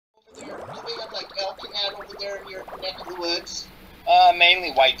over there in your neck of the woods?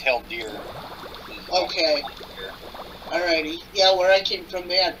 Mainly white-tailed deer. Okay. Alrighty. Yeah, where I came from,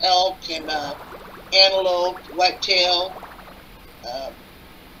 they had elk and antelope, whitetail.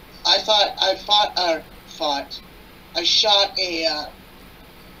 I shot a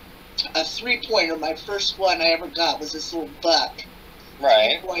 3-pointer. My first one I ever got was this little buck.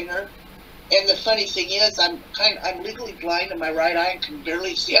 Right. 3-pointer. And the funny thing is, I'm legally blind in my right eye and can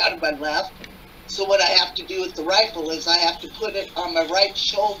barely see out of my left. So what I have to do with the rifle is I have to put it on my right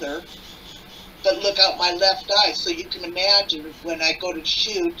shoulder, but look out my left eye. So you can imagine when I go to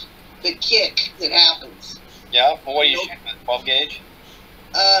shoot, the kick that happens. Yeah. Well, what are you shooting with? 12 gauge?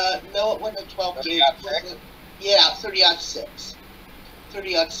 No, it wasn't a 12 gauge. Yeah, 30-06.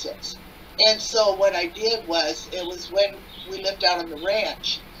 30-06. And so what I did was, it was when we lived out on the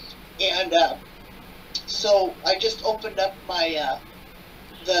ranch. And so I just opened up my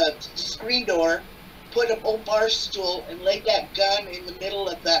the screen door, put an old bar stool, and laid that gun in the middle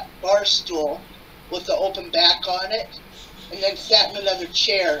of that bar stool with the open back on it, and then sat in another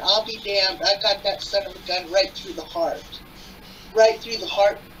chair. I'll be damned, I got that son of a gun right through the heart. Right through the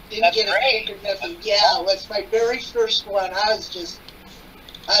heart. Didn't get a kick or nothing. Yeah, it was my very first one. I was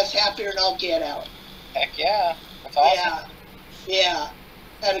happier than I'll get out. Heck yeah. That's awesome. Yeah.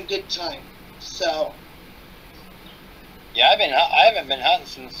 Had a good time. So. Yeah, I haven't been hunting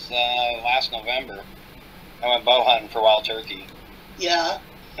since last November. I went bow hunting for wild turkey. Yeah.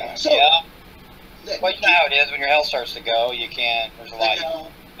 So, yeah. Well, you know how it is when your health starts to go. You can't. There's a lot.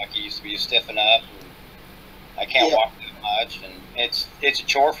 Like you used to be, you stiffen up. And I can't walk that much, and it's a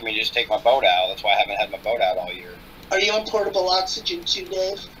chore for me to just take my boat out. That's why I haven't had my boat out all year. Are you on portable oxygen too,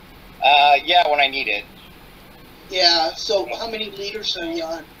 Dave? Yeah, when I need it. Yeah. So how many liters are you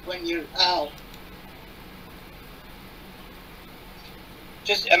on when you're out?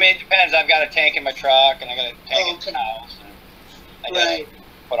 Just, I mean, it depends. I've got a tank in my truck, and I got a tank in the house, and I just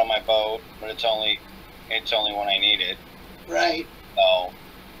put on my boat, but it's only when I need it. Right. So.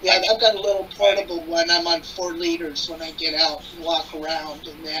 Yeah, I've got a little portable one. I'm on 4 liters when I get out and walk around,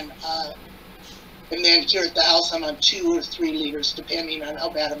 and then here at the house I'm on 2 or 3 liters, depending on how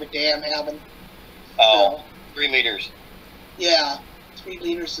bad of a day I'm having. Oh, so, 3 liters. Yeah, 3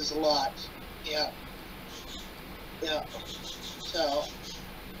 liters is a lot. Yeah. So,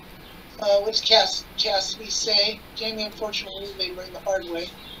 what's Cassidy say? Jamie, unfortunately, they learned the hard way.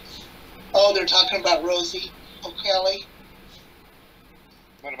 Oh, they're talking about Rosie O'Kelly.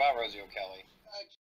 What about Rosie O'Kelly?